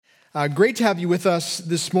Great to have you with us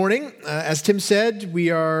this morning. As Tim said, we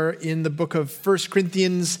are in the book of 1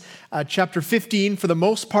 Corinthians chapter 15 for the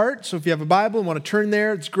most part. So if you have a Bible and want to turn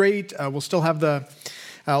there, it's great. We'll still have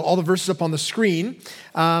all the verses up on the screen.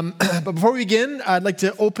 But before we begin, I'd like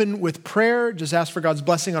to open with prayer, just ask for God's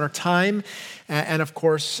blessing on our time and of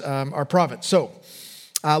course, our province. So,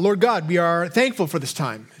 Lord God, we are thankful for this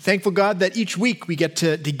time. Thankful, God, that each week we get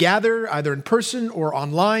to gather either in person or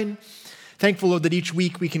online. Thankful, Lord, that each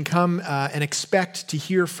week we can come and expect to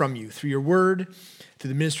hear from you through your word, through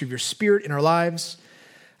the ministry of your Spirit in our lives.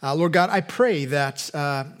 Lord God, I pray that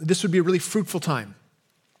this would be a really fruitful time.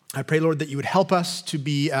 I pray, Lord, that you would help us to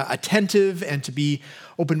be attentive and to be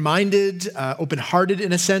open-minded, open-hearted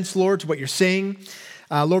in a sense, Lord, to what you're saying.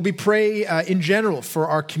 Lord, we pray in general for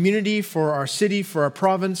our community, for our city, for our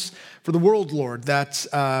province, for the world, Lord, that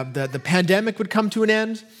the pandemic would come to an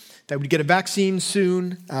end, that we'd get a vaccine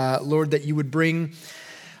soon, Lord, that you would bring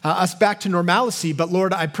us back to normalcy. But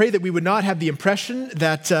Lord, I pray that we would not have the impression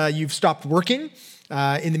that you've stopped working.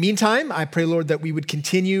 In the meantime, I pray, Lord, that we would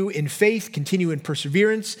continue in faith, continue in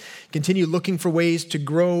perseverance, continue looking for ways to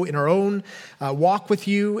grow in our own walk with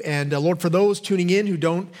you. And Lord, for those tuning in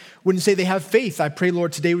who wouldn't say they have faith, I pray,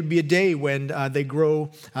 Lord, today would be a day when they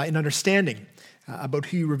grow in understanding about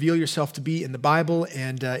who you reveal yourself to be in the Bible,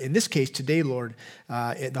 and in this case today, Lord,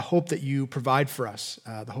 the hope that you provide for us,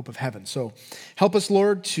 the hope of heaven. So help us,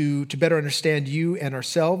 Lord, to better understand you and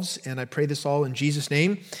ourselves, and I pray this all in Jesus'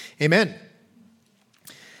 name. Amen.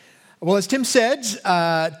 Well, as Tim said,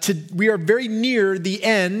 we are very near the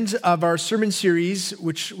end of our sermon series,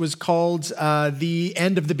 which was called The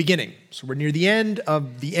End of the Beginning. So we're near the end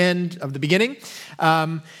of the beginning.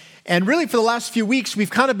 And really, for the last few weeks,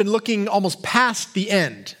 we've kind of been looking almost past the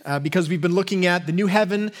end because we've been looking at the new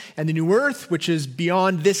heaven and the new earth, which is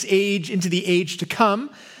beyond this age into the age to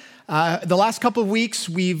come. The last couple of weeks,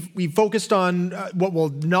 we've focused on what will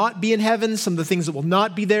not be in heaven, some of the things that will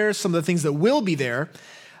not be there, some of the things that will be there.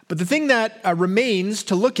 But the thing that remains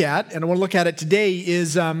to look at, and I want to look at it today,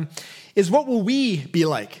 is what will we be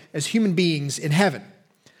like as human beings in heaven?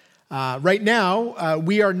 Right now,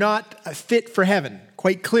 we are not fit for heaven,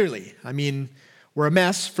 quite clearly. I mean, we're a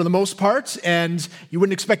mess for the most part, and you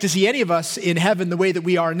wouldn't expect to see any of us in heaven the way that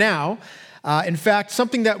we are now. In fact,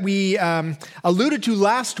 something that we alluded to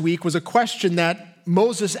last week was a question that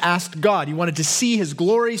Moses asked God. He wanted to see his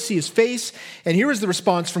glory, see his face, and here is the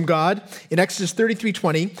response from God in Exodus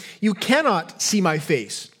 33:20. You cannot see my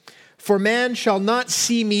face, for man shall not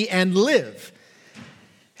see me and live.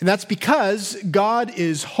 And that's because God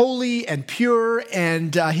is holy and pure,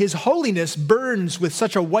 and his holiness burns with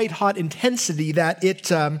such a white-hot intensity that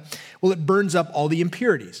it burns up all the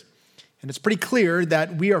impurities. And it's pretty clear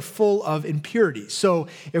that we are full of impurities. So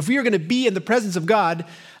if we are going to be in the presence of God,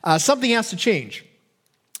 something has to change.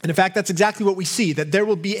 And in fact, that's exactly what we see, that there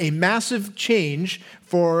will be a massive change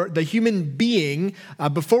for the human being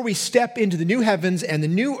before we step into the new heavens and the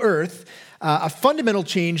new earth. A fundamental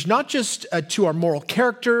change, not just to our moral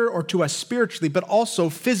character or to us spiritually, but also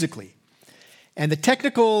physically. And the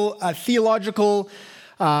technical, theological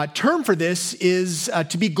term for this is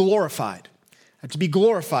to be glorified. To be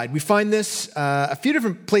glorified. We find this a few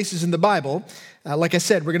different places in the Bible. Like I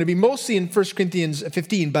said, we're going to be mostly in 1 Corinthians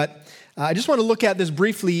 15, but I just want to look at this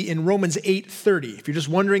briefly in Romans 8:30. If you're just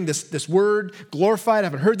wondering, this word, glorified, I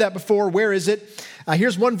haven't heard that before, where is it?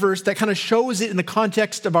 Here's one verse that kind of shows it in the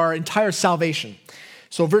context of our entire salvation.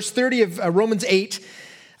 So verse 30 of Romans 8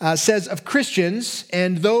 says, of Christians,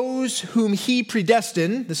 and those whom he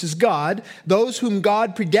predestined, this is God, those whom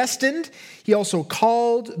God predestined, he also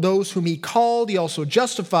called, those whom he called, he also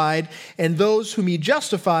justified, and those whom he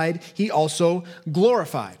justified, he also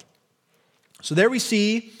glorified. So there we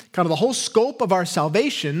see kind of the whole scope of our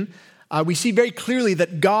salvation. We see very clearly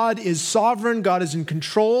that God is sovereign, God is in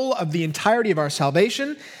control of the entirety of our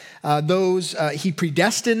salvation. He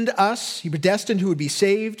predestined us, he predestined who would be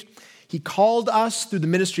saved. He called us through the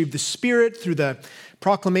ministry of the Spirit, through the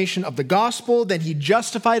proclamation of the gospel. Then he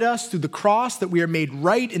justified us through the cross, that we are made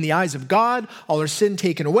right in the eyes of God, all our sin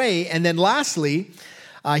taken away. And then lastly,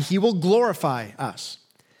 he will glorify us.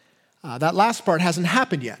 That last part hasn't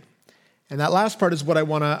happened yet. And that last part is what I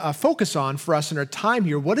want to focus on for us in our time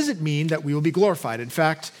here. What does it mean that we will be glorified? In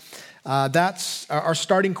fact, that's our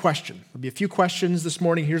starting question. There'll be a few questions this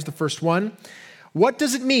morning. Here's the first one. What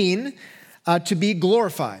does it mean to be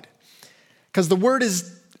glorified? Because the word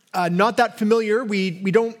is not that familiar. We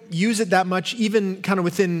don't use it that much, even kind of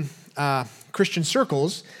within Christian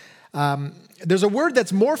circles. There's a word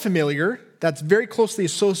that's more familiar, that's very closely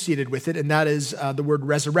associated with it, and that is the word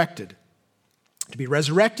resurrected. To be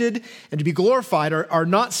resurrected and to be glorified are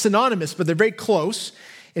not synonymous, but they're very close.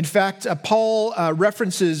 In fact, Paul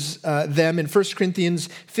references them in 1 Corinthians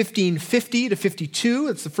 15:50 to 52.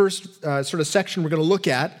 It's the first sort of section we're going to look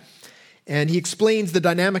at. And he explains the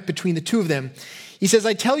dynamic between the two of them. He says,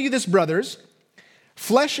 I tell you this, brothers,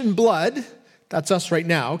 flesh and blood, that's us right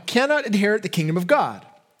now, cannot inherit the kingdom of God,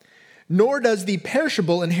 nor does the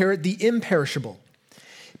perishable inherit the imperishable.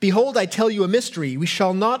 Behold, I tell you a mystery. We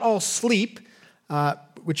shall not all sleep,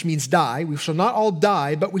 which means die. We shall not all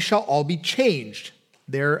die, but we shall all be changed.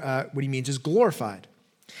 There, what he means is glorified.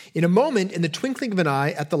 In a moment, in the twinkling of an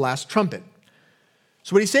eye, at the last trumpet.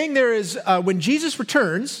 So what he's saying there is, when Jesus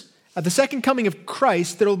returns, at the second coming of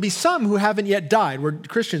Christ, there will be some who haven't yet died. We're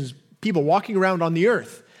Christians, people walking around on the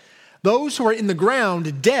earth. Those who are in the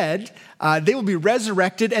ground, dead, they will be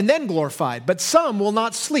resurrected and then glorified. But some will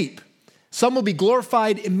not sleep. Some will be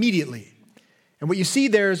glorified immediately. And what you see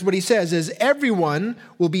there is what he says is everyone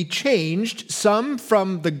will be changed, some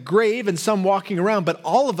from the grave and some walking around, but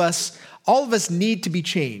all of us need to be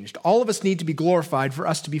changed. All of us need to be glorified for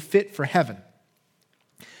us to be fit for heaven.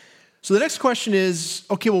 So the next question is,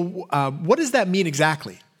 okay, well, what does that mean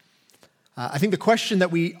exactly? I think the question that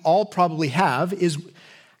we all probably have is,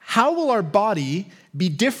 how will our body be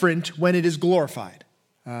different when it is glorified?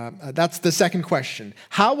 That's the second question.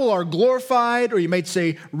 How will our glorified, or you might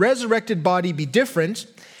say resurrected body be different?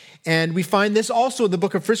 And we find this also in the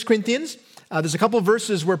book of 1 Corinthians. There's a couple of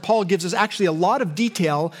verses where Paul gives us actually a lot of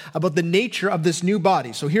detail about the nature of this new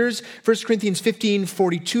body. So here's 1 Corinthians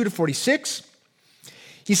 15:42 to 46.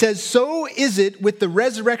 He says, so is it with the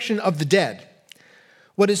resurrection of the dead.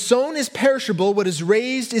 What is sown is perishable, what is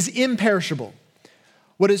raised is imperishable.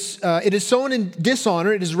 It is sown in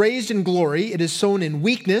dishonor, it is raised in glory. It is sown in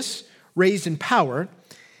weakness, raised in power.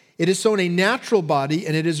 It is sown a natural body,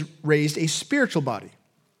 and it is raised a spiritual body.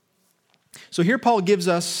 So here Paul gives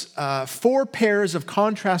us 4 pairs of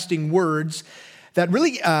contrasting words that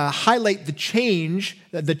really highlight the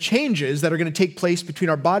changes that are going to take place between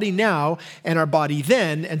our body now and our body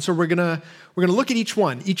then. And so we're going to look at each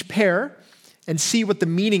one, each pair, and see what the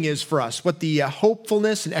meaning is for us, what the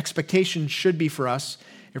hopefulness and expectation should be for us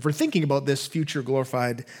if we're thinking about this future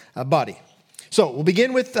glorified body. So we'll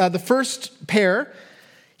begin with the first pair.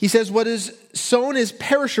 He says, what is sown is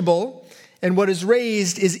perishable, and what is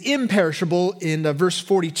raised is imperishable in verse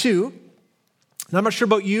 42. And I'm not sure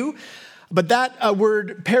about you, but that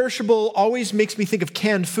word perishable always makes me think of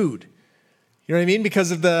canned food. You know what I mean?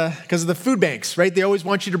 Because of the food banks, right? They always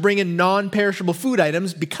want you to bring in non-perishable food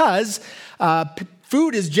items because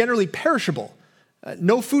food is generally perishable.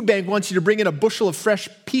 No food bank wants you to bring in a bushel of fresh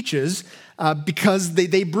peaches because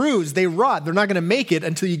they bruise, they rot. They're not going to make it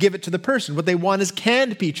until you give it to the person. What they want is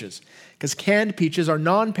canned peaches because canned peaches are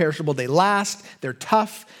non-perishable. They last. They're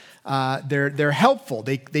tough. They're helpful.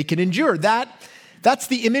 They can endure. That's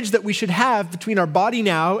the image that we should have between our body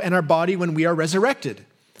now and our body when we are resurrected.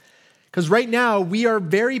 Because right now, we are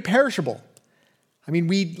very perishable. I mean,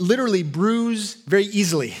 we literally bruise very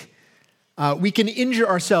easily. We can injure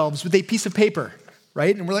ourselves with a piece of paper,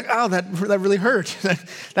 right? And we're like, oh, that really hurt.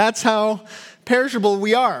 That's how perishable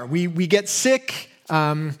we are. We get sick.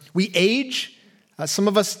 We age. Some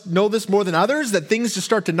of us know this more than others, that things just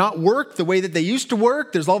start to not work the way that they used to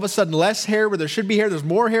work. There's all of a sudden less hair where there should be hair. There's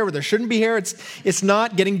more hair where there shouldn't be hair. It's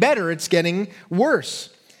not getting better. It's getting worse.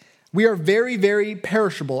 We are very, very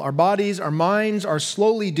perishable. Our bodies, our minds are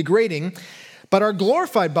slowly degrading, but our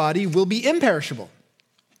glorified body will be imperishable,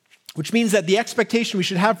 which means that the expectation we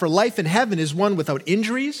should have for life in heaven is one without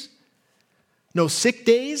injuries, no sick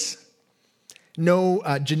days, no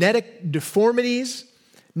genetic deformities,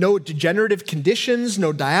 no degenerative conditions,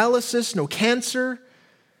 no dialysis, no cancer,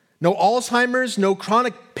 no Alzheimer's, no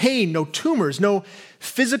chronic pain, no tumors, no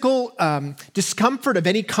physical discomfort of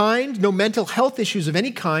any kind, no mental health issues of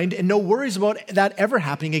any kind, and no worries about that ever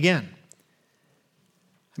happening again.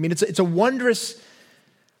 I mean, it's a wondrous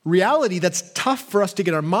reality that's tough for us to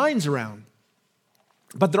get our minds around.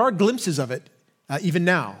 But there are glimpses of it even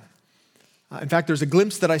now. In fact, there's a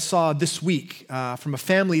glimpse that I saw this week from a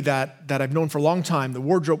family that I've known for a long time, the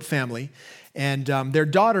Wardrope family. And their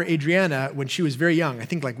daughter, Adriana, when she was very young, I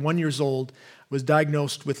think like 1 year old, was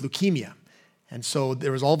diagnosed with leukemia. And so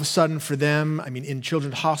there was all of a sudden for them, I mean, in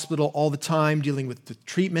Children's Hospital all the time, dealing with the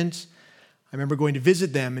treatment. I remember going to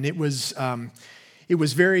visit them, and it was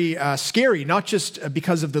very scary, not just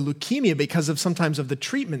because of the leukemia, because of sometimes of the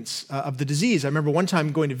treatments of the disease. I remember one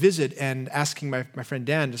time going to visit and asking my friend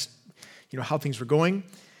Dan just, how things were going.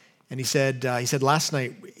 And he said last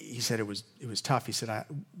night, he said it was tough. He said,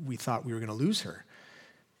 we thought we were going to lose her.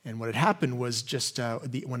 And what had happened was just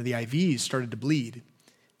one of the IVs started to bleed.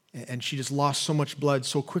 And she just lost so much blood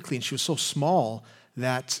so quickly, and she was so small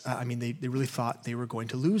that, they really thought they were going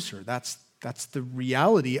to lose her. That's the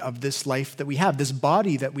reality of this life that we have, this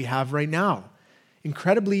body that we have right now.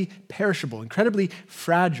 Incredibly perishable, incredibly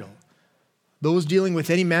fragile. Those dealing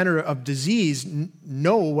with any manner of disease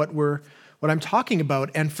know what I'm talking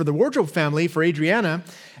about. And for the Wardrobe family, for Adriana,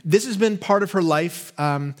 this has been part of her life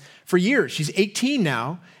for years. She's 18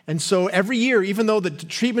 now. And so every year, even though the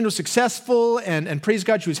treatment was successful and praise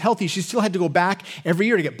God, she was healthy, she still had to go back every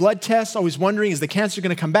year to get blood tests, always wondering, is the cancer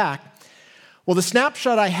going to come back? Well, the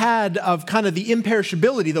snapshot I had of kind of the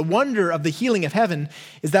imperishability, the wonder of the healing of heaven,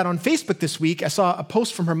 is that on Facebook this week, I saw a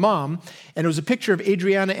post from her mom, and it was a picture of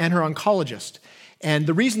Adriana and her oncologist. And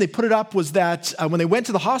the reason they put it up was that when they went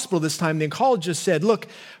to the hospital this time, the oncologist said, look,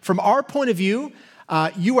 from our point of view,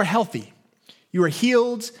 you are healthy. You are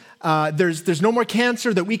healed. There's no more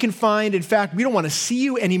cancer that we can find. In fact, we don't want to see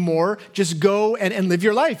you anymore. Just go and live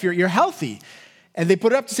your life. You're healthy. And they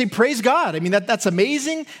put it up to say, praise God. That's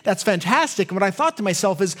amazing. That's fantastic. And what I thought to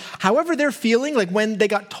myself is, however they're feeling, like when they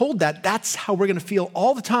got told that, that's how we're going to feel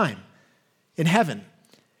all the time in heaven.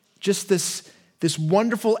 Just this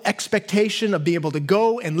wonderful expectation of being able to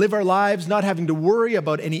go and live our lives, not having to worry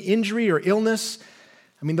about any injury or illness.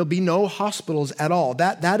 There'll be no hospitals at all.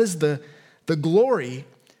 That is the glory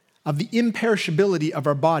of the imperishability of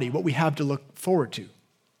our body, what we have to look forward to.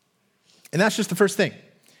 And that's just the first thing.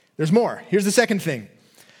 There's more. Here's the second thing.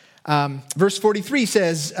 Verse 43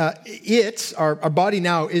 says, our body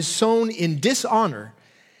now is sown in dishonor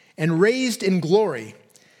and raised in glory.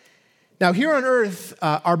 Now here on earth,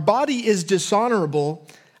 our body is dishonorable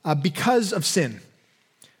because of sin.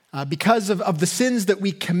 Because of the sins that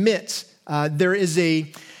we commit,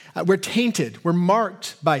 we're tainted, we're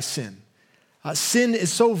marked by sin. Sin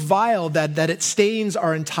is so vile that it stains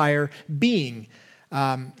our entire being.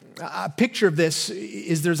 A picture of this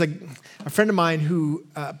is there's a friend of mine who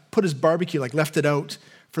put his barbecue, left it out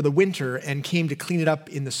for the winter and came to clean it up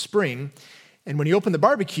in the spring. And when he opened the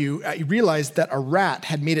barbecue, he realized that a rat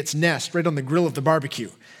had made its nest right on the grill of the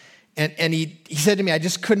barbecue. And he said to me, I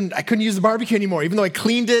couldn't use the barbecue anymore. Even though I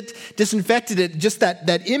cleaned it, disinfected it, just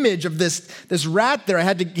that image of this rat there,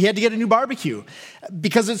 he had to get a new barbecue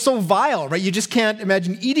because it's so vile, right? You just can't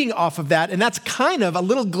imagine eating off of that. And that's kind of a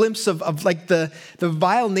little glimpse of the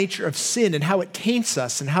vile nature of sin and how it taints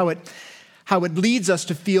us and how it leads us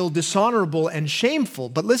to feel dishonorable and shameful.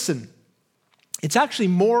 But listen, it's actually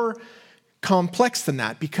more complex than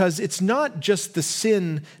that because it's not just the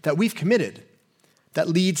sin that we've committed that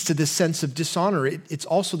leads to this sense of dishonor. It's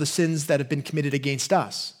also the sins that have been committed against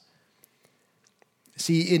us.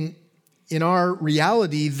 See, in our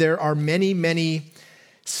reality, there are many, many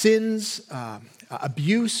sins,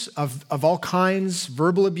 abuse of all kinds,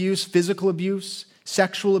 verbal abuse, physical abuse,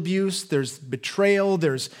 sexual abuse, there's betrayal,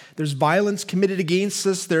 there's violence committed against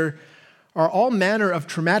us. There are all manner of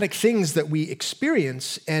traumatic things that we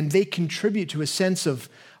experience, and they contribute to a sense of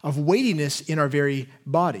weightiness in our very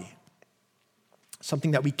body.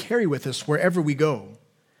 Something that we carry with us wherever we go.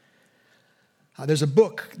 There's a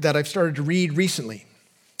book that I've started to read recently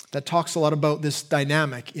that talks a lot about this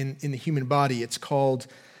dynamic in the human body. It's called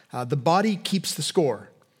The Body Keeps the Score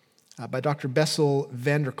by Dr. Bessel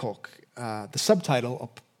van der Kolk. The subtitle,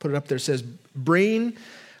 I'll put it up there, says, Brain,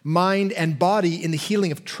 Mind, and Body in the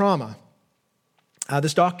Healing of Trauma.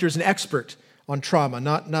 This doctor is an expert on trauma,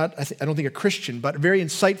 I don't think a Christian, but a very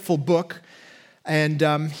insightful book. And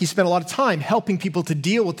he spent a lot of time helping people to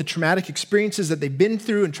deal with the traumatic experiences that they've been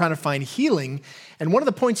through and trying to find healing. And one of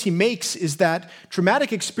the points he makes is that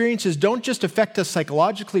traumatic experiences don't just affect us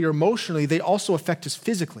psychologically or emotionally, they also affect us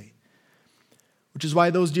physically. Which is why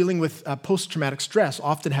those dealing with post-traumatic stress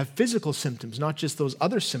often have physical symptoms, not just those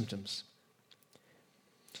other symptoms.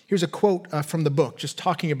 Here's a quote from the book, just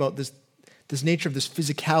talking about this nature of this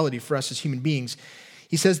physicality for us as human beings.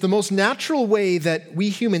 He says, the most natural way that we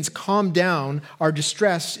humans calm down our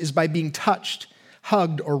distress is by being touched,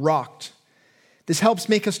 hugged, or rocked. This helps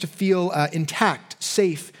make us to feel intact,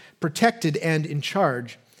 safe, protected, and in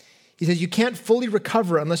charge. He says, you can't fully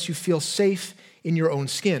recover unless you feel safe in your own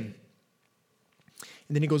skin.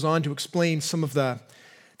 And then he goes on to explain some of the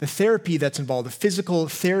therapy that's involved, the physical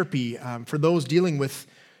therapy for those dealing with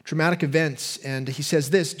traumatic events. And he says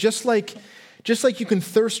this, just like you can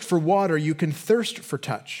thirst for water, you can thirst for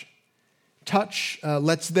touch. Touch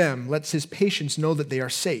lets his patients know that they are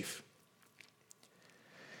safe.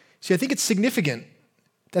 See, I think it's significant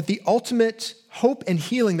that the ultimate hope and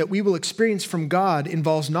healing that we will experience from God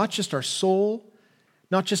involves not just our soul,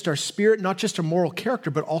 not just our spirit, not just our moral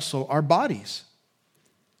character, but also our bodies.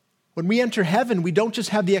 When we enter heaven, we don't just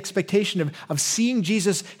have the expectation of seeing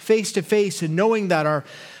Jesus face to face and knowing that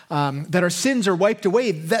that our sins are wiped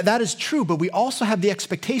away. That is true, but we also have the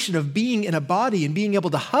expectation of being in a body and being able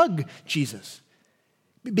to hug Jesus,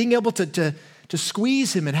 being able to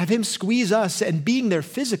squeeze him and have him squeeze us and being there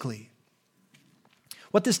physically.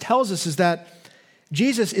 What this tells us is that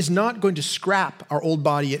Jesus is not going to scrap our old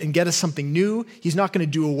body and get us something new. He's not going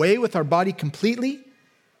to do away with our body completely.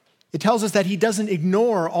 It tells us that he doesn't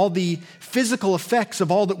ignore all the physical effects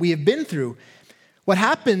of all that we have been through.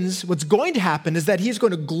 What's going to happen is that he is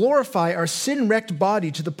going to glorify our sin-wrecked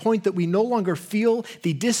body to the point that we no longer feel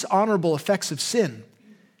the dishonorable effects of sin.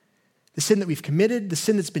 The sin that we've committed, the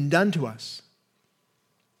sin that's been done to us.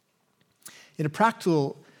 In a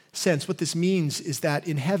practical sense, what this means is that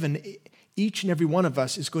in heaven, each and every one of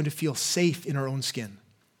us is going to feel safe in our own skin.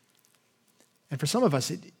 And for some of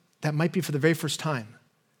us, that might be for the very first time.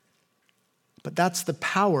 But that's the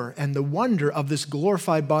power and the wonder of this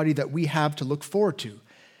glorified body that we have to look forward to.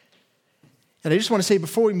 And I just want to say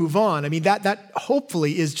before we move on, that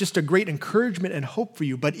hopefully is just a great encouragement and hope for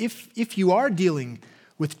you. But if you are dealing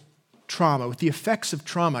with trauma, with the effects of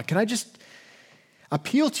trauma, can I just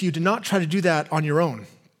appeal to you to not try to do that on your own?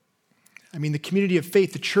 The community of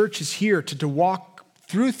faith, the church is here to walk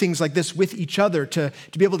through things like this with each other, to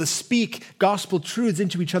be able to speak gospel truths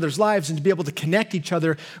into each other's lives and to be able to connect each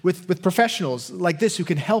other with professionals like this who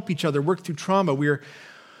can help each other work through trauma.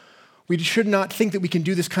 We should not think that we can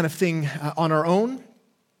do this kind of thing on our own.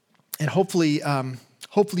 And hopefully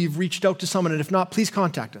you've reached out to someone, and if not, please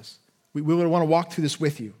contact us. We will want to walk through this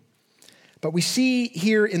with you. But we see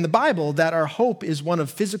here in the Bible that our hope is one of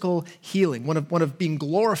physical healing, one of being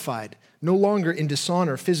glorified, no longer in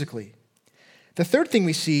dishonor physically. The third thing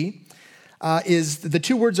we see is the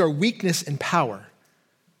two words are weakness and power.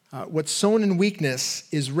 What's sown in weakness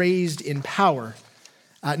is raised in power.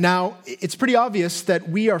 Now, it's pretty obvious that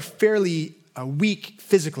we are fairly weak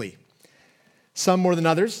physically. Some more than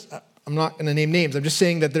others. I'm not going to name names. I'm just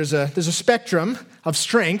saying that there's a spectrum of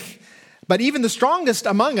strength. But even the strongest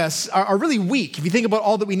among us are really weak if you think about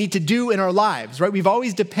all that we need to do in our lives, right? We've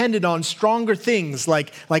always depended on stronger things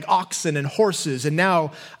like oxen and horses and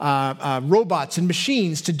now robots and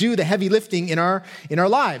machines to do the heavy lifting in our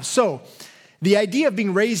lives. So the idea of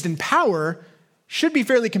being raised in power should be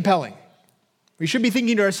fairly compelling. We should be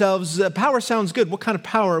thinking to ourselves, power sounds good. What kind of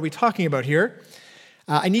power are we talking about here?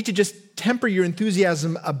 I need to just temper your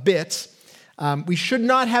enthusiasm a bit. We should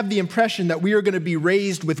not have the impression that we are going to be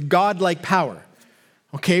raised with godlike power.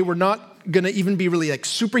 Okay, we're not going to even be really like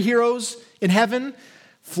superheroes in heaven,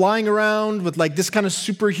 flying around with like this kind of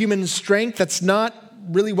superhuman strength. That's not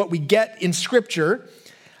really what we get in Scripture.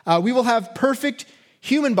 We will have perfect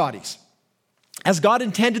human bodies, as God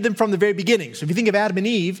intended them from the very beginning. So if you think of Adam and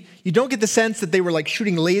Eve, you don't get the sense that they were like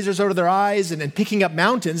shooting lasers out of their eyes and picking up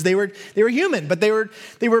mountains. They were human, but they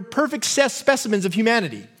were perfect specimens of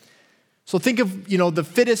humanity. So think of, the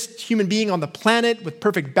fittest human being on the planet with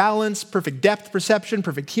perfect balance, perfect depth perception,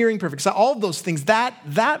 perfect hearing, perfect sight, all of those things.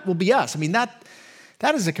 That will be us.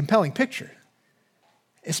 That is a compelling picture,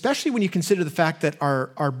 especially when you consider the fact that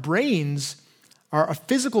our brains are a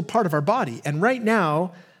physical part of our body. And right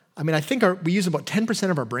now, I think we use about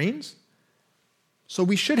 10% of our brains. So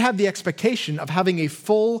we should have the expectation of having a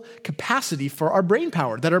full capacity for our brain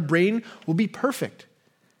power, that our brain will be perfect.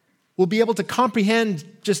 We'll be able to comprehend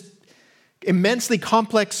just immensely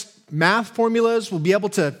complex math formulas. We'll be able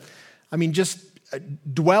to, just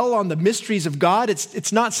dwell on the mysteries of God.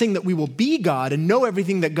 It's not saying that we will be God and know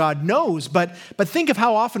everything that God knows, but think of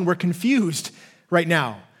how often we're confused right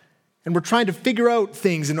now. And we're trying to figure out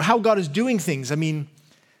things and how God is doing things.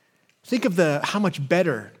 Think of how much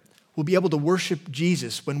better we'll be able to worship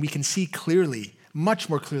Jesus when we can see clearly, much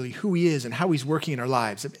more clearly, who he is and how he's working in our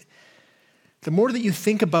lives. The more that you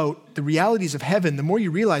think about the realities of heaven, the more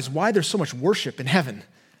you realize why there's so much worship in heaven.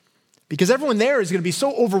 Because everyone there is going to be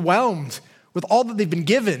so overwhelmed with all that they've been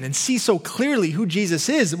given and see so clearly who Jesus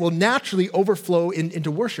is, it will naturally overflow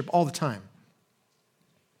into worship all the time.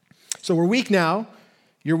 So we're weak now,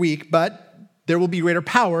 you're weak, but there will be greater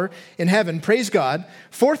power in heaven. Praise God.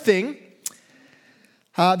 Fourth thing,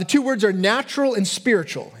 the two words are natural and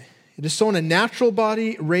spiritual. It is sown a natural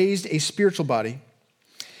body, raised a spiritual body.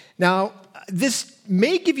 Now, this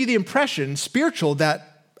may give you the impression, spiritual,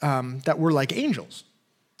 that we're like angels,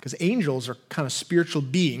 because angels are kind of spiritual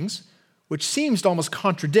beings, which seems to almost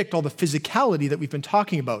contradict all the physicality that we've been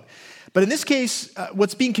talking about. But in this case,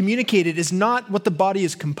 what's being communicated is not what the body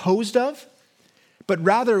is composed of, but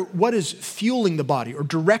rather what is fueling the body or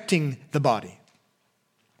directing the body.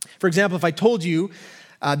 For example, if I told you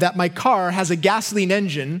that my car has a gasoline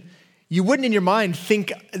engine, you wouldn't in your mind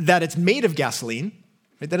think that it's made of gasoline.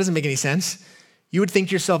 Right? That doesn't make any sense. You would think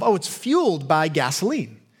to yourself, it's fueled by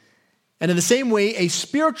gasoline. And in the same way, a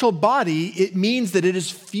spiritual body, it means that it is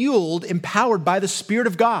fueled, empowered by the Spirit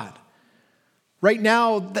of God. Right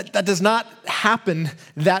now, that does not happen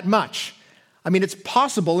that much. I mean, it's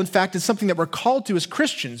possible. In fact, it's something that we're called to as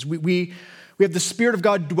Christians. We have the Spirit of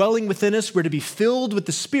God dwelling within us. We're to be filled with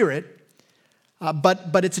the Spirit.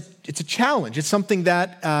 But it's a challenge. It's something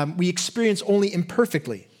that we experience only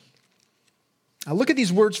imperfectly. Look at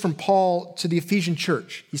these words from Paul to the Ephesian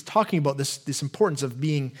church. He's talking about this importance of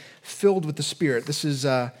being filled with the Spirit. This is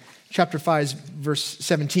chapter 5, verse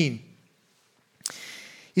 17.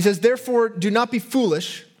 He says, "Therefore, do not be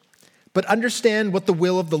foolish, but understand what the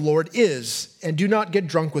will of the Lord is, and do not get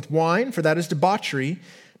drunk with wine, for that is debauchery,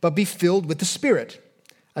 but be filled with the Spirit,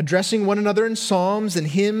 addressing one another in psalms and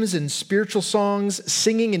hymns and spiritual songs,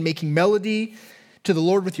 singing and making melody to the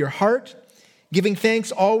Lord with your heart, giving thanks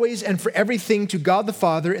always and for everything to God the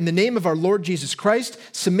Father in the name of our Lord Jesus Christ,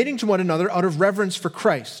 submitting to one another out of reverence for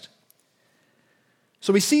Christ."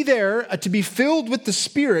 So we see there, to be filled with the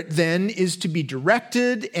Spirit then is to be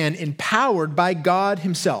directed and empowered by God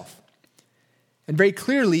himself. And very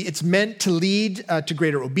clearly, it's meant to lead to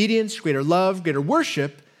greater obedience, greater love, greater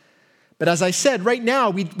worship. But as I said, right now,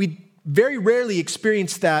 we very rarely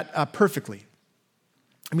experience that perfectly.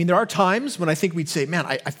 I mean, there are times when I think we'd say, man,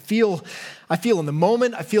 I feel in the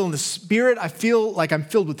moment, I feel in the Spirit, I feel like I'm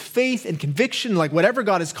filled with faith and conviction, like whatever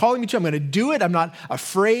God is calling me to, I'm going to do it. I'm not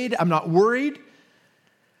afraid, I'm not worried.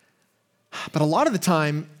 But a lot of the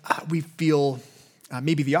time, we feel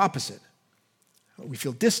maybe the opposite. We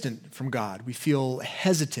feel distant from God. We feel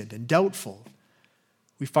hesitant and doubtful.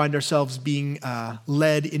 We find ourselves being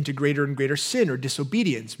led into greater and greater sin or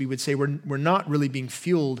disobedience. We would say we're not really being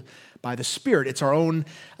fueled by the Spirit. It's our own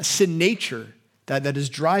sin nature that is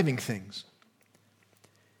driving things.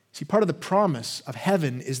 See, part of the promise of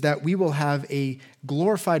heaven is that we will have a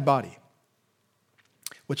glorified body,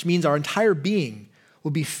 which means our entire being will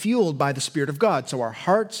be fueled by the Spirit of God. So our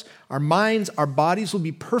hearts, our minds, our bodies will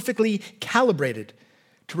be perfectly calibrated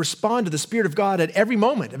to respond to the Spirit of God at every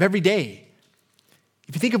moment of every day.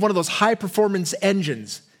 If you think of one of those high-performance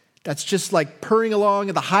engines that's just like purring along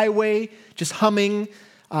the highway, just humming,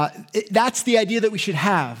 that's the idea that we should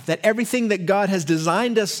have, that everything that God has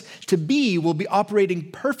designed us to be will be operating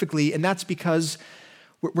perfectly, and that's because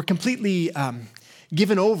we're completely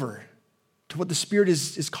given over to what the Spirit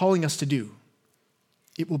is calling us to do.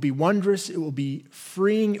 It will be wondrous, it will be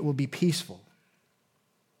freeing, it will be peaceful.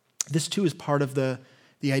 This too is part of the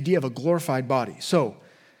idea of a glorified body. So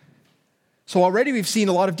already we've seen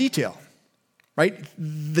a lot of detail, right?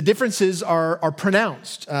 The differences are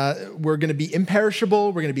pronounced. We're going to be imperishable,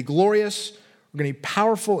 we're going to be glorious, we're going to be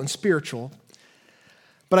powerful and spiritual.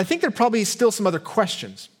 But I think there are probably still some other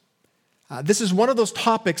questions. This is one of those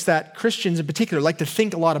topics that Christians in particular like to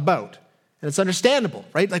think a lot about. And it's understandable,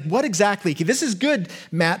 right? Like, what exactly? This is good,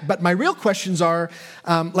 Matt, but my real questions are,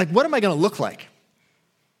 what am I going to look like?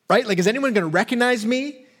 Right? Like, is anyone going to recognize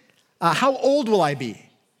me? How old will I be?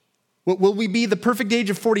 Will we be the perfect age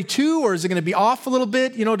of 42, or is it going to be off a little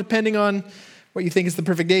bit, depending on what you think is the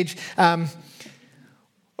perfect age?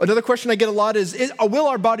 Another question I get a lot is will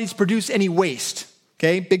our bodies produce any waste?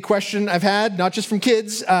 Okay, big question I've had, not just from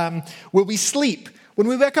kids. Will we sleep? When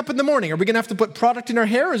we wake up in the morning, are we going to have to put product in our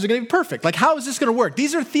hair, or is it going to be perfect? Like, how is this going to work?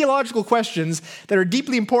 These are theological questions that are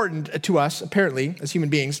deeply important to us, apparently, as human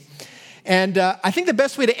beings. And I think the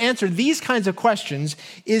best way to answer these kinds of questions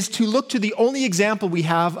is to look to the only example we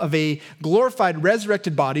have of a glorified,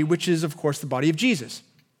 resurrected body, which is, of course, the body of Jesus.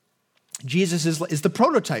 Jesus is the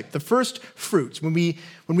prototype, the first fruits. When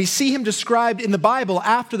we see him described in the Bible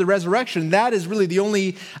after the resurrection, that is really the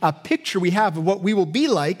only picture we have of what we will be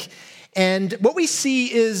like. And what we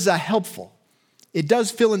see is helpful. It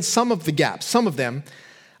does fill in some of the gaps, some of them.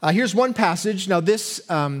 Here's one passage. Now this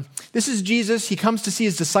is Jesus. He comes to see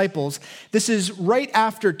his disciples. This is right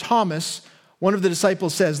after Thomas, one of the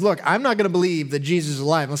disciples, says, look, I'm not going to believe that Jesus is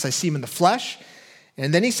alive unless I see him in the flesh.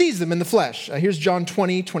 And then he sees them in the flesh. Here's John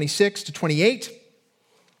 20, 26 to 28.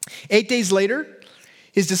 8 days later,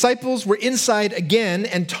 his disciples were inside again,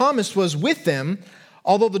 and Thomas was with them.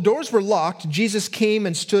 Although the doors were locked, Jesus came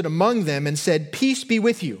and stood among them and said, peace be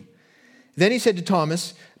with you. Then he said to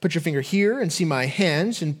Thomas, put your finger here and see my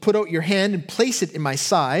hands, and put out your hand and place it in my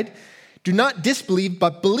side. Do not disbelieve,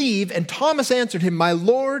 but believe. And Thomas answered him, my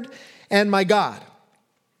Lord and my God.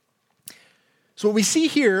 So what we see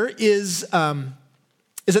here is at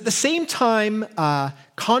the same time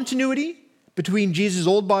continuity between Jesus'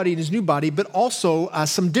 old body and his new body, but also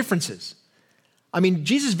some differences. I mean,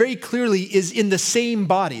 Jesus very clearly is in the same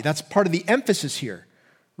body. That's part of the emphasis here,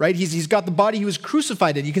 right? He's got the body he was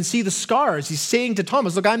crucified in. You can see the scars. He's saying to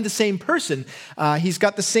Thomas, look, I'm the same person. He's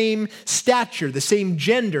got the same stature, the same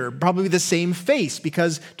gender, probably the same face,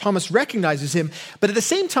 because Thomas recognizes him. But at the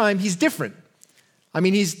same time, he's different. I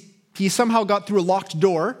mean, he somehow got through a locked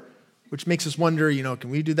door, which makes us wonder, can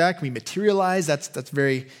we do that? Can we materialize? That's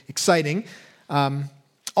very exciting.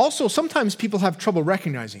 Also, sometimes people have trouble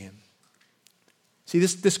recognizing him. See,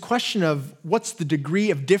 this question of what's the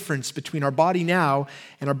degree of difference between our body now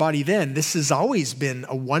and our body then, this has always been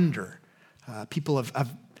a wonder. People have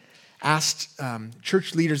asked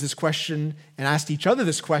church leaders this question and asked each other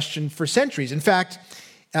this question for centuries. In fact,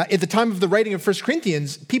 at the time of the writing of 1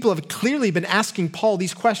 Corinthians, people have clearly been asking Paul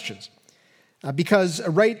these questions. Because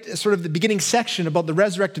right sort of the beginning section about the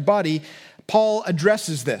resurrected body, Paul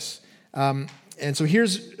addresses this. And so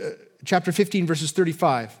here's chapter 15, verses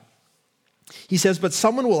 35. He says, but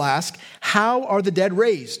someone will ask, how are the dead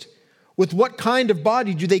raised? With what kind of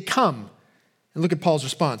body do they come? And look at Paul's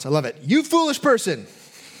response. I love it. You foolish person.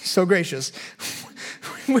 So gracious.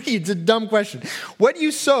 It's a dumb question. What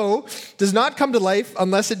you sow does not come to life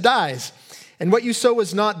unless it dies. And what you sow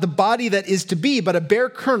is not the body that is to be, but a bare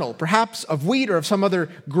kernel, perhaps of wheat or of some other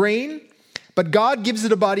grain. But God gives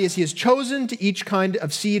it a body as he has chosen, to each kind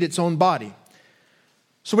of seed its own body.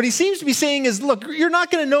 So what he seems to be saying is, look, you're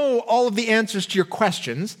not going to know all of the answers to your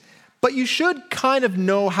questions, but you should kind of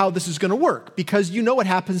know how this is going to work, because you know what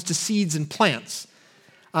happens to seeds and plants.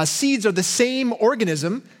 Seeds are the same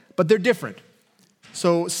organism, but they're different.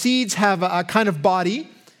 So seeds have a kind of body,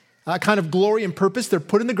 a kind of glory and purpose. They're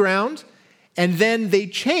put in the ground, and then they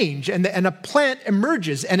change, and a plant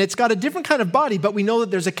emerges, and it's got a different kind of body, but we know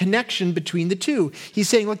that there's a connection between the two. He's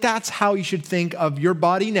saying, look, that's how you should think of your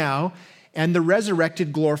body now and the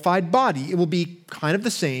resurrected, glorified body. It will be kind of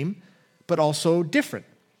the same, but also different.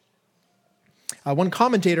 One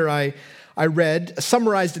commentator I read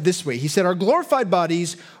summarized it this way. He said, our glorified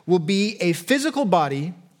bodies will be a physical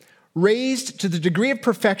body raised to the degree of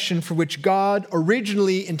perfection for which God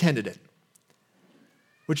originally intended it.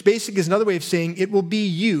 Which basically is another way of saying it will be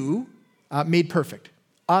you made perfect.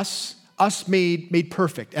 Us made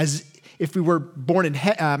perfect. As if we were born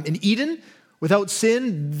in Eden, without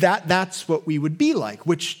sin, that's what we would be like,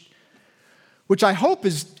 which I hope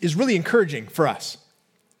is really encouraging for us.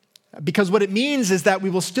 Because what it means is that we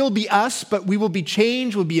will still be us, but we will be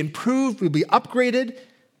changed, we'll be improved, we'll be upgraded. It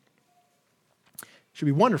should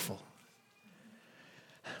be wonderful.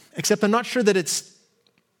 Except I'm not sure that it's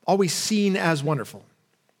always seen as wonderful.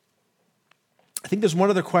 I think there's one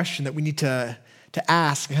other question that we need to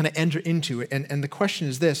ask and kind of enter into, and the question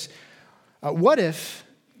is this. What if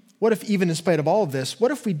even in spite of all of this,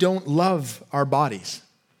 what if we don't love our bodies?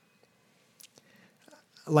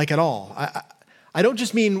 Like at all. I don't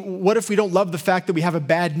just mean what if we don't love the fact that we have a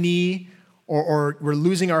bad knee or we're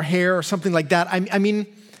losing our hair or something like that. I mean,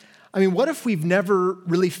 what if we've never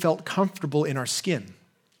really felt comfortable in our skin?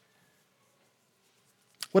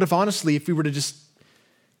 What if honestly, if we were to just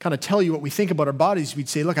kind of tell you what we think about our bodies, we'd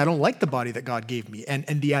say, look, I don't like the body that God gave me.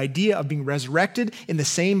 And the idea of being resurrected in the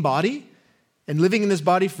same body and living in this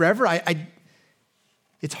body forever,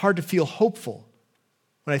 it's hard to feel hopeful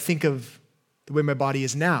when I think of the way my body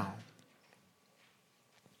is now.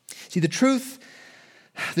 See, the truth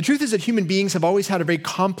is that human beings have always had a very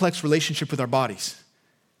complex relationship with our bodies.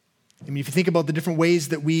 I mean, if you think about the different ways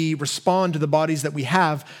that we respond to the bodies that we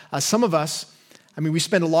have, some of us, we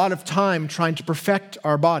spend a lot of time trying to perfect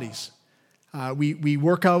our bodies. We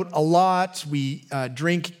work out a lot, we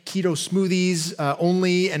drink keto smoothies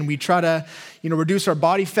only, and we try to reduce our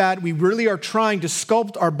body fat. We really are trying to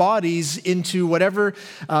sculpt our bodies into whatever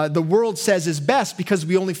the world says is best, because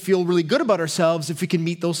we only feel really good about ourselves if we can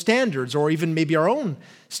meet those standards, or even maybe our own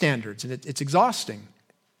standards, and it's exhausting.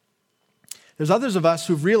 There's others of us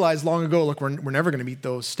who've realized long ago, look, we're never going to meet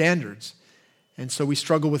those standards, and so we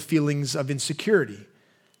struggle with feelings of insecurity.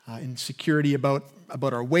 Insecurity about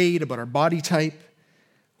our weight, about our body type,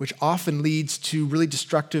 which often leads to really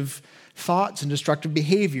destructive thoughts and destructive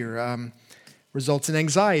behavior, results in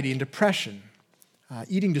anxiety and depression,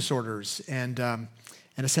 eating disorders, and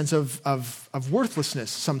a sense of worthlessness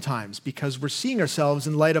sometimes, because we're seeing ourselves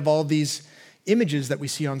in light of all these images that we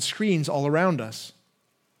see on screens all around us.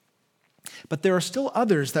 But there are still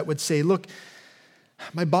others that would say, look,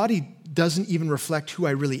 my body doesn't even reflect who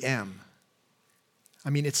I really am.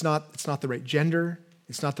 It's not the right gender.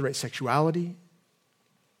 It's not the right sexuality.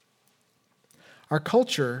 Our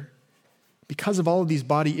culture, because of all of these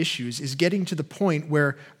body issues, is getting to the point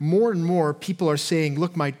where more and more people are saying,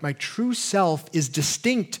 look, my true self is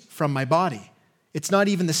distinct from my body. It's not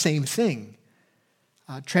even the same thing.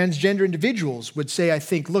 Transgender individuals would say, I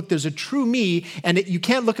think, look, there's a true me, and you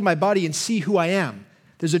can't look at my body and see who I am.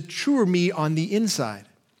 There's a truer me on the inside.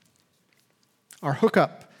 Our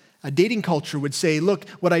hookup, dating culture would say, look,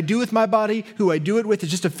 what I do with my body, who I do it with,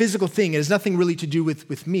 is just a physical thing. It has nothing really to do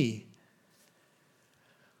with me.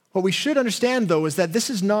 What we should understand, though, is that this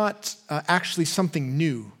is not actually something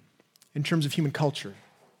new in terms of human culture.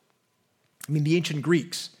 I mean, the ancient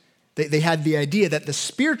Greeks, they had the idea that the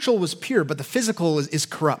spiritual was pure, but the physical is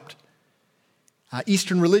corrupt.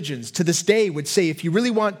 Eastern religions, to this day, would say if you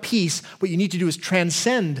really want peace, what you need to do is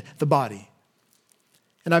transcend the body.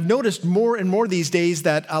 And I've noticed more and more these days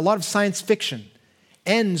that a lot of science fiction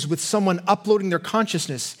ends with someone uploading their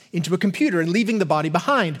consciousness into a computer and leaving the body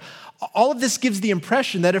behind. All of this gives the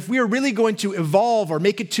impression that if we are really going to evolve or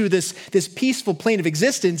make it to this peaceful plane of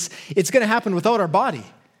existence, it's going to happen without our body,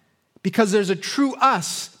 because there's a true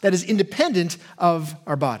us that is independent of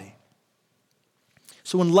our body.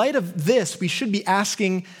 So in light of this, we should be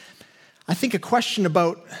asking, I think, a question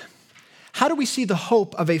about how do we see the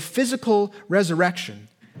hope of a physical resurrection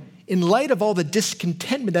in light of all the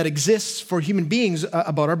discontentment that exists for human beings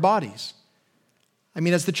about our bodies? I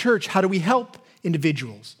mean, as the church, how do we help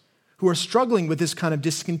individuals who are struggling with this kind of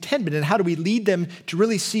discontentment, and how do we lead them to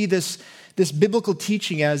really see this biblical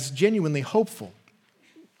teaching as genuinely hopeful?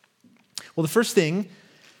 Well, the first thing,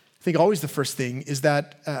 I think always the first thing, is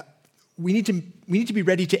that we need to be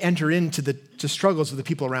ready to enter into the struggles of the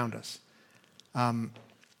people around us.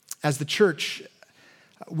 As the church,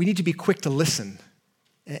 we need to be quick to listen,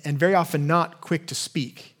 and very often not quick to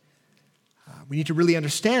speak. We need to really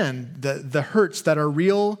understand the hurts that are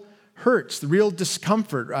real hurts, the real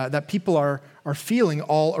discomfort that people are feeling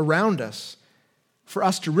all around us. For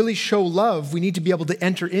us to really show love, we need to be able to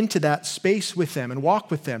enter into that space with them and walk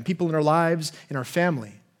with them, people in our lives, in our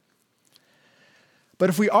family. But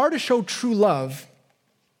if we are to show true love,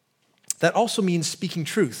 that also means speaking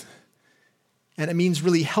truth. And it means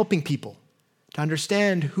really helping people to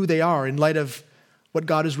understand who they are in light of what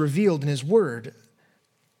God has revealed in His Word.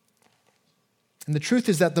 And the truth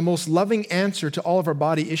is that the most loving answer to all of our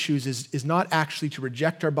body issues is not actually to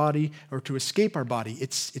reject our body or to escape our body.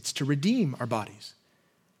 It's to redeem our bodies.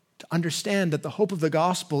 To understand that the hope of the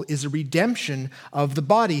gospel is a redemption of the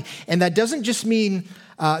body. And that doesn't just mean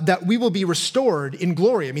that we will be restored in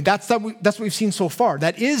glory. I mean, that's what we've seen so far.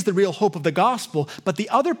 That is the real hope of the gospel. But the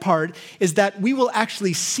other part is that we will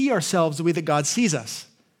actually see ourselves the way that God sees us.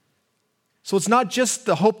 So it's not just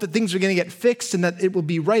the hope that things are going to get fixed and that it will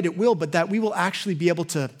be right, it will, but that we will actually be able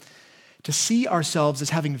to see ourselves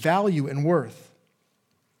as having value and worth.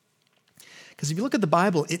 Because if you look at the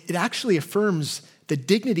Bible, it actually affirms the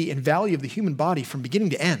dignity and value of the human body from beginning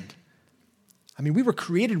to end. I mean, we were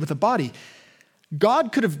created with a body.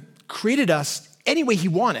 God could have created us any way He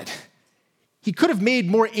wanted. He could have made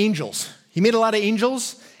more angels. He made a lot of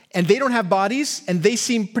angels, and they don't have bodies, and they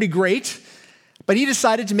seem pretty great. But He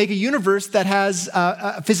decided to make a universe that has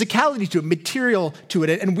a physicality to it, material to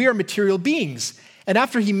it, and we are material beings. And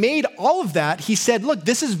after He made all of that, He said, look,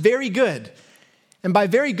 this is very good. And by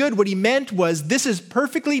very good, what He meant was this is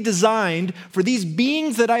perfectly designed for these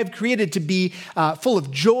beings that I have created to be full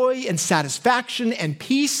of joy and satisfaction and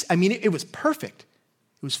peace. I mean, it was perfect.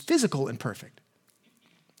 It was physical and perfect.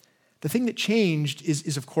 The thing that changed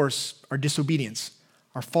is of course, our disobedience.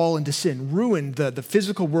 Our fall into sin ruined the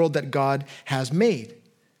physical world that God has made.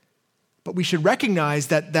 But we should recognize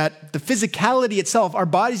that the physicality itself, our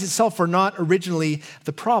bodies itself, are not originally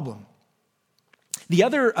the problem. The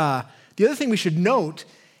other thing we should note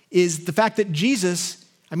is the fact that Jesus,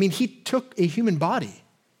 He took a human body.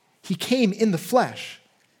 He came in the flesh.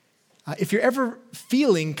 If you're ever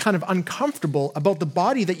feeling kind of uncomfortable about the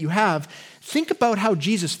body that you have, think about how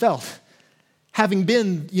Jesus felt, having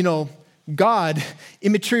been, God,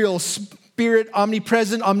 immaterial spirit,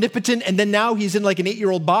 omnipresent, omnipotent, and then now He's in like an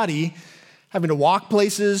 8-year-old body, having to walk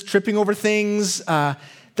places, tripping over things. That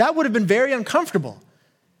would have been very uncomfortable.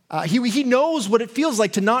 He knows what it feels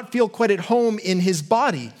like to not feel quite at home in His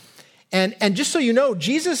body. And just so you know,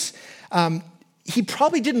 Jesus, He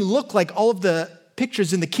probably didn't look like all of the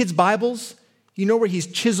pictures in the kids' Bibles, where He's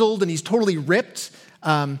chiseled and He's totally ripped.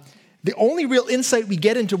 The only real insight we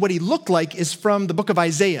get into what He looked like is from the book of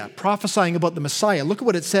Isaiah, prophesying about the Messiah. Look at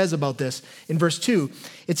what it says about this in verse 2.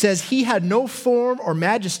 It says, He had no form or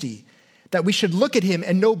majesty that we should look at Him,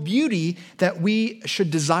 and no beauty that we should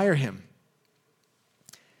desire Him.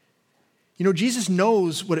 Jesus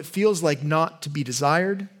knows what it feels like not to be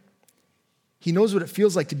desired. He knows what it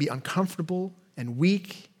feels like to be uncomfortable and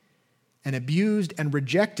weak and abused and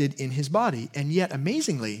rejected in His body. And yet,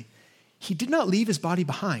 amazingly, He did not leave His body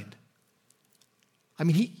behind.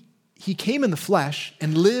 he came in the flesh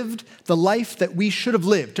and lived the life that we should have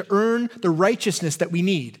lived to earn the righteousness that we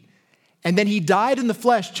need. And then he died in the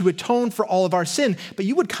flesh to atone for all of our sin. But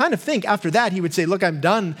you would kind of think after that, he would say, look, I'm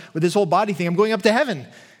done with this whole body thing. I'm going up to heaven.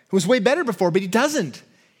 It was way better before, but he doesn't.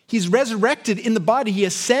 He's resurrected in the body. He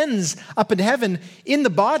ascends up into heaven in the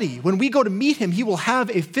body. When we go to meet him, he will have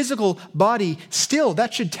a physical body still.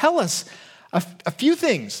 That should tell us a few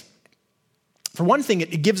things. For one thing,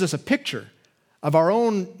 it gives us a picture of our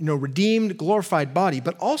own, redeemed, glorified body,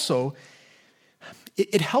 but also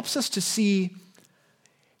it helps us to see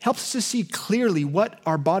clearly what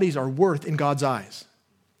our bodies are worth in God's eyes.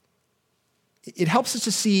 It helps us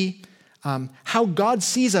to see how God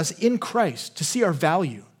sees us in Christ, to see our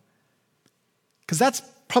value. Because that's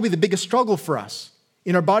probably the biggest struggle for us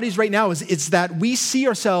in our bodies right now it's that we see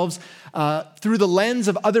ourselves through the lens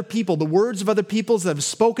of other people, the words of other people that have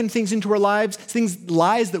spoken things into our lives,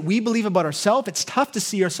 lies that we believe about ourselves. It's tough to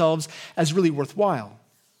see ourselves as really worthwhile.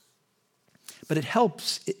 But it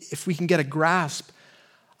helps if we can get a grasp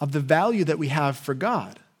of the value that we have for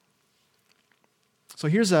God. So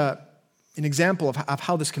here's an example of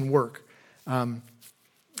how this can work.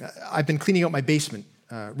 I've been cleaning out my basement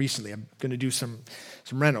recently. I'm going to do some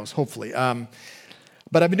renos, hopefully.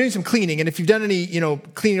 But I've been doing some cleaning, and if you've done any,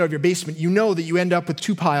 cleaning out of your basement, you know that you end up with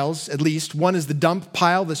two piles, at least. One is the dump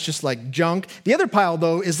pile that's just like junk. The other pile,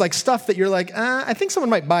 though, is like stuff that you're like, I think someone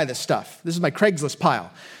might buy this stuff. This is my Craigslist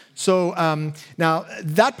pile. So now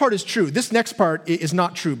that part is true. This next part is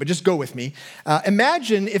not true, but just go with me.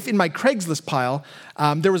 Imagine if in my Craigslist pile,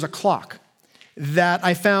 there was a clock that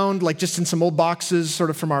I found like just in some old boxes sort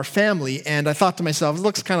of from our family, and I thought to myself, it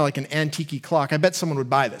looks kind of like an antique clock. I bet someone would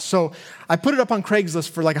buy this. So I put it up on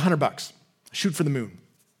Craigslist for like $100, shoot for the moon,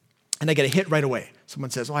 and I get a hit right away.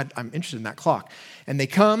 Someone says, I'm interested in that clock. And they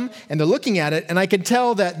come, and they're looking at it, and I can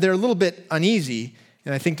tell that they're a little bit uneasy,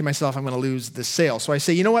 and I think to myself, I'm going to lose this sale. So I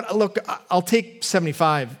say, you know what, look, I'll take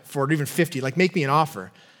 75 for it, or even 50, like make me an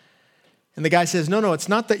offer. And the guy says, no, it's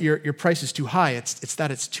not that your price is too high, it's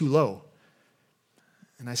that it's too low.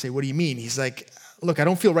 And I say, what do you mean? He's like, look, I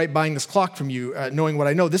don't feel right buying this clock from you, knowing what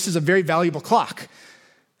I know. This is a very valuable clock.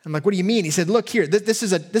 I'm like, what do you mean? He said, look here, this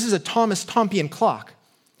is a Thomas Tompion clock.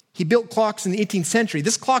 He built clocks in the 18th century.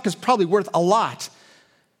 This clock is probably worth a lot.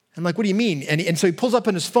 I'm like, what do you mean? And so he pulls up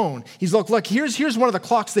on his phone. He's like, look, here's one of the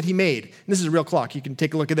clocks that he made. And this is a real clock. You can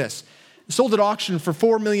take a look at this. Sold at auction for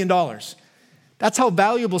 $4 million. That's how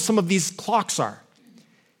valuable some of these clocks are.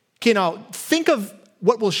 Okay, now think of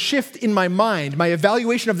what will shift in my mind, my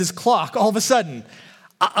evaluation of this clock all of a sudden.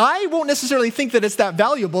 I won't necessarily think that it's that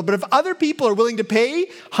valuable, but if other people are willing to pay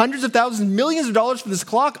hundreds of thousands, millions of dollars for this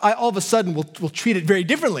clock, I all of a sudden will treat it very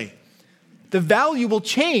differently. The value will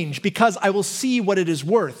change because I will see what it is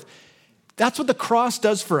worth. That's what the cross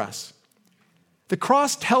does for us. The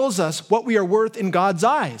cross tells us what we are worth in God's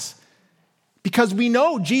eyes because we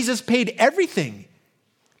know Jesus paid everything.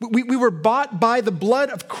 We were bought by the blood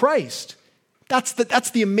of Christ. That's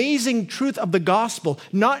the amazing truth of the gospel.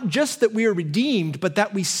 Not just that we are redeemed, but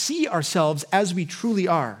that we see ourselves as we truly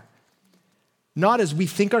are. Not as we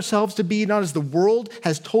think ourselves to be, not as the world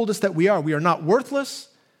has told us that we are. We are not worthless.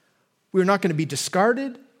 We are not going to be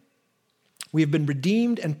discarded. We have been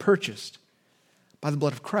redeemed and purchased by the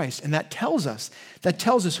blood of Christ. And that tells us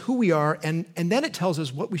who we are, and then it tells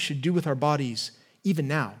us what we should do with our bodies even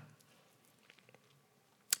now.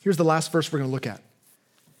 Here's the last verse we're going to look at.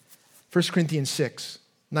 1 Corinthians 6,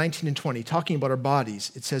 19 and 20, talking about our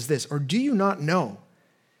bodies. It says this, or do you not know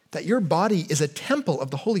that your body is a temple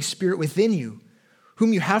of the Holy Spirit within you,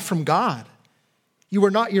 whom you have from God? You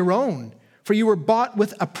are not your own, for you were bought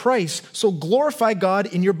with a price, so glorify God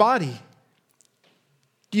in your body.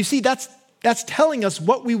 Do you see, that's telling us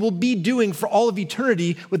what we will be doing for all of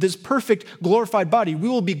eternity with this perfect glorified body. We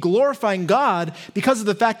will be glorifying God because of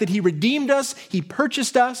the fact that he redeemed us, he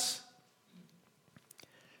purchased us.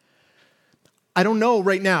 I don't know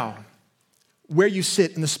right now where you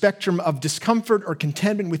sit in the spectrum of discomfort or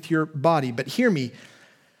contentment with your body, but hear me.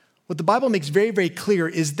 What the Bible makes very, very clear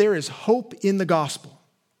is there is hope in the gospel.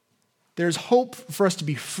 There's hope for us to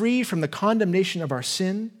be free from the condemnation of our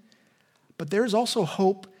sin, but there is also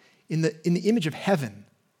hope in the image of heaven,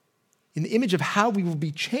 in the image of how we will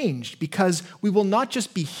be changed, because we will not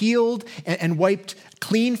just be healed and wiped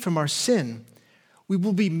clean from our sin. We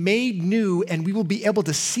will be made new, and we will be able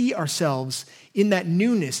to see ourselves in that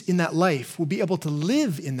newness, in that life. We'll be able to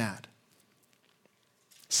live in that.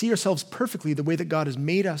 See ourselves perfectly the way that God has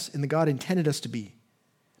made us and that God intended us to be.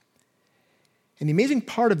 And the amazing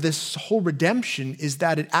part of this whole redemption is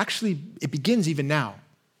that it begins even now.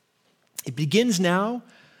 It begins now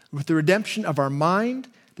with the redemption of our mind,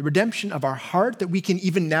 the redemption of our heart, that we can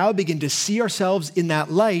even now begin to see ourselves in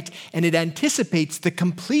that light, and it anticipates the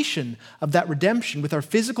completion of that redemption with our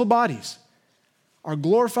physical bodies, our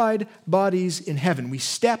glorified bodies in heaven. We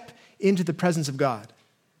step into the presence of God,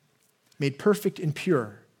 made perfect and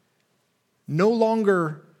pure, no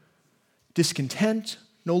longer discontent,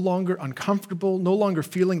 no longer uncomfortable, no longer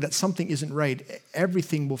feeling that something isn't right.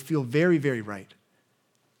 Everything will feel very, very right.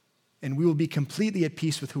 And we will be completely at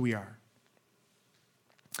peace with who we are.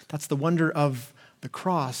 That's the wonder of the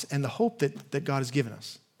cross and the hope that God has given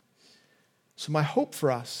us. So my hope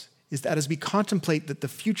for us is that as we contemplate that the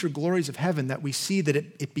future glories of heaven, that we see that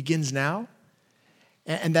it begins now,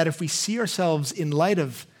 and that if we see ourselves in light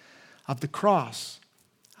of the cross,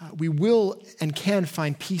 we will and can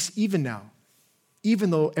find peace even now,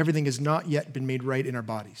 even though everything has not yet been made right in our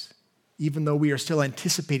bodies, even though we are still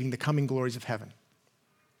anticipating the coming glories of heaven.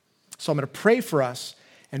 So I'm going to pray for us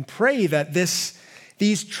and pray that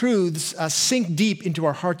these truths sink deep into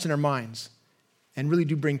our hearts and our minds and really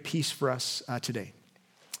do bring peace for us today.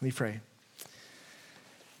 Let me pray.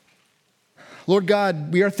 Lord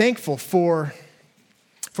God, we are thankful for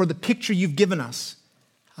the picture you've given us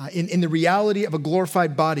in the reality of a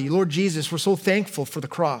glorified body. Lord Jesus, we're so thankful for the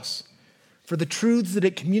cross, for the truths that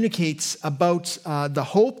it communicates about the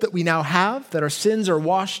hope that we now have, that our sins are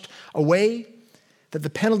washed away, that the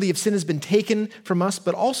penalty of sin has been taken from us,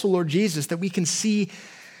 but also, Lord Jesus, that we can see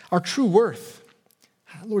our true worth.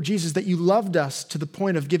 Lord Jesus, that you loved us to the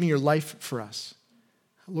point of giving your life for us.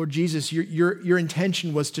 Lord Jesus, your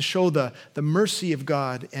intention was to show the mercy of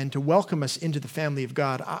God and to welcome us into the family of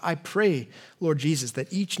God. I pray, Lord Jesus,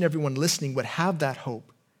 that each and everyone listening would have that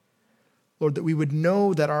hope. Lord, that we would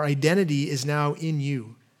know that our identity is now in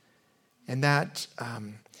you, and that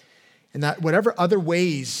whatever other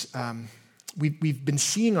ways we've been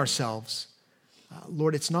seeing ourselves,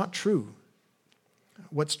 Lord, it's not true.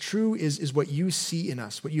 What's true is what you see in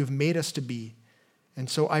us, what you have made us to be. And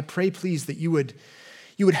so I pray, please, that you would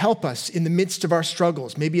help us in the midst of our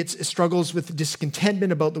struggles. Maybe it's struggles with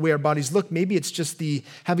discontentment about the way our bodies look. Maybe it's just the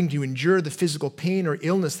having to endure the physical pain or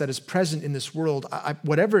illness that is present in this world.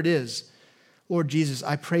 Whatever it is, Lord Jesus,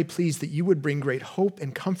 I pray, please, that you would bring great hope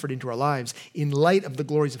and comfort into our lives in light of the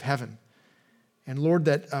glories of heaven. And Lord,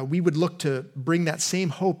 that we would look to bring that same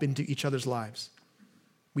hope into each other's lives.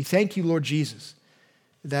 We thank you, Lord Jesus,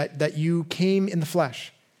 that you came in the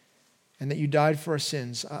flesh and that you died for our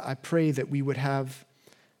sins. I pray that we would have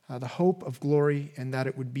the hope of glory and that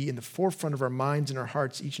it would be in the forefront of our minds and our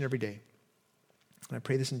hearts each and every day. And I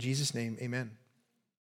pray this in Jesus' name, amen.